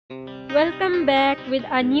Welcome back with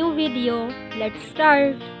a new video. Let's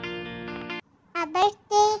start. A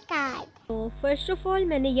birthday card. तो first of all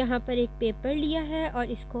मैंने यहाँ पर एक पेपर लिया है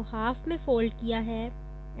और इसको हाफ में फोल्ड किया है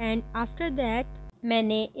एंड आफ्टर दैट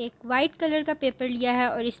मैंने एक वाइट कलर का पेपर लिया है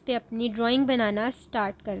और इस पे अपनी ड्राइंग बनाना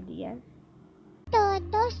स्टार्ट कर दिया है। तो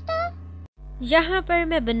दोस्तों यहाँ पर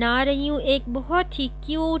मैं बना रही हूँ एक बहुत ही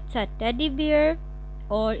क्यूट सा टेडी बियर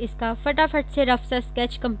और इसका फटाफट से रफ सा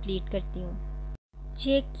स्केच कंप्लीट करती हूँ।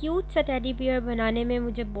 ये क्यूट सा टेडी बियर बनाने में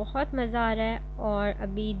मुझे बहुत मज़ा आ रहा है और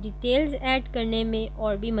अभी डिटेल्स ऐड करने में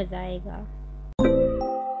और भी मज़ा आएगा।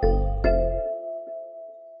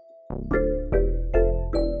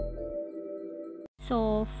 सो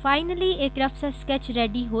फाइनली एक रफ सा स्केच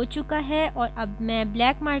रेडी हो चुका है और अब मैं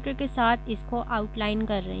ब्लैक मार्कर के साथ इसको आउटलाइन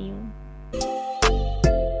कर रही हूँ।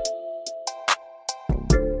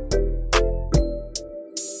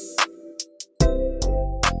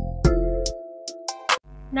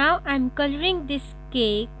 Now I'm coloring this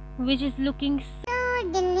cake which is looking so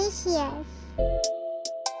delicious.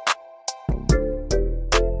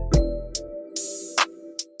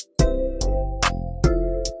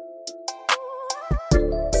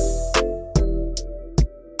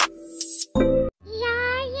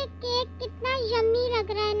 यार ये केक कितना यम्मी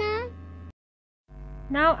लग रहा है ना।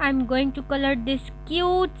 Now I'm going to color this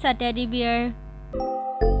cute sa teddy bear.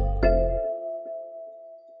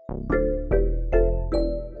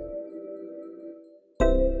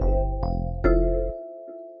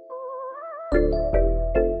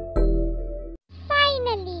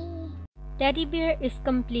 Finally, Teddy bear is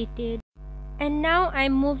completed. And now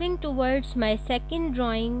I'm moving towards my second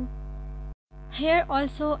drawing. Here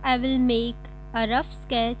also I will make a rough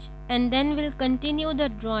sketch and then will continue the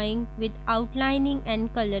drawing with outlining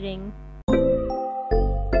and coloring.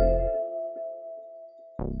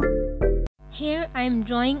 Here I am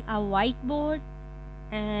drawing a whiteboard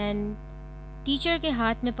and teacher के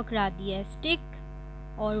हाथ में पकड़ा दिया है stick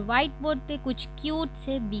और white board पे कुछ cute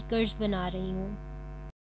से बीकर्स बना रही हूँ।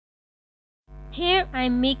 Here I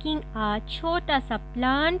am making a छोटा सा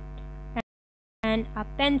plant and a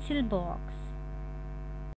pencil box.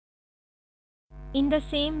 In the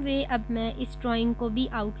same way अब मैं इस ड्राइंग को भी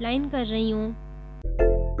आउटलाइन कर रही हूँ।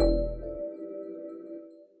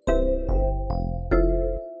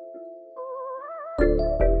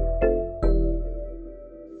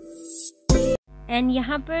 एंड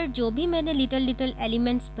यहाँ पर जो भी मैंने लिटिल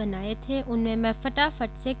एलिमेंट्स बनाए थे उनमें मैं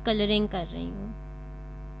फटाफट से कलरिंग कर रही हूँ।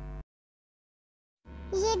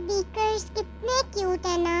 ये बीकर्स कितने क्यूट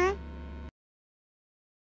है ना।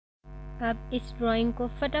 अब इस ड्राइंग को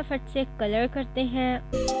फटाफट से कलर करते हैं।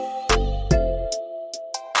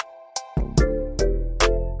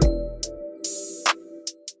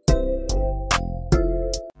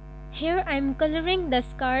 Here I am coloring the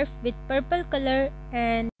scarf with purple color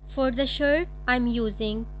and for the shirt I am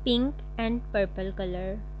using pink and purple color.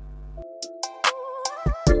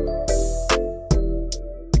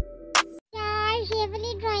 यार ये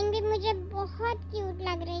वाली ड्राइंग भी मुझे बहुत क्यूट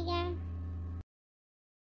लग रही है।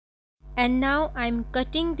 And now I am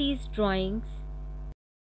cutting these drawings.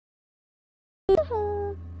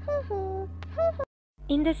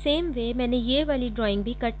 In the same way मैंने ये वाली ड्राइंग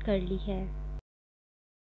भी कट कर ली है।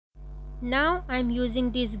 Now I am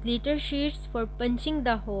using these glitter sheets for punching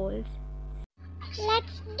the holes.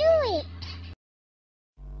 Let's do it.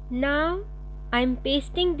 Now I am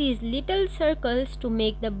pasting these little circles to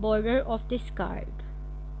make the border of this card.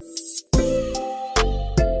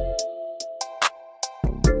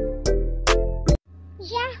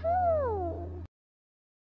 Yahoo!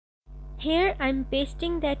 Here I am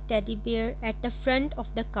pasting that teddy bear at the front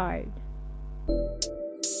of the card.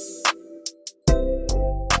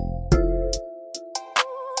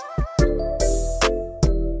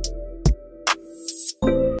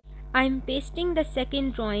 I am pasting the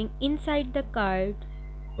second drawing inside the card.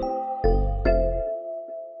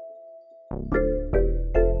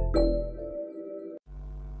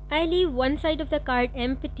 I leave one side of the card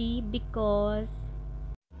empty because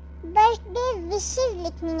birthday wishes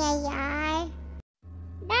लिखनी है यार।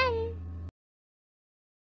 Done.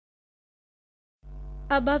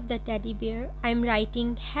 above the teddy bear I am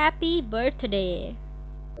writing happy birthday.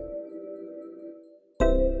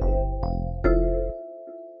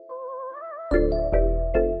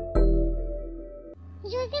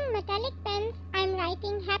 Using metallic pens, I'm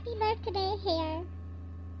writing happy birthday here.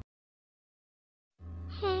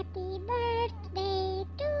 Happy birthday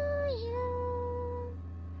to you.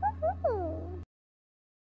 Woohoo.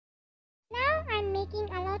 Now I'm making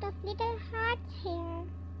a lot of little hearts here.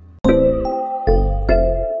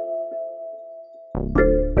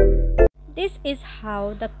 This is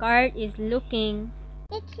how the card is looking.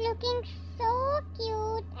 It's It's looking so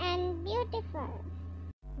cute and beautiful.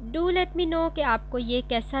 Do let me know कि आपको ये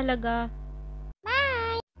कैसा लगा।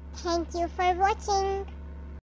 Bye. Thank you for watching.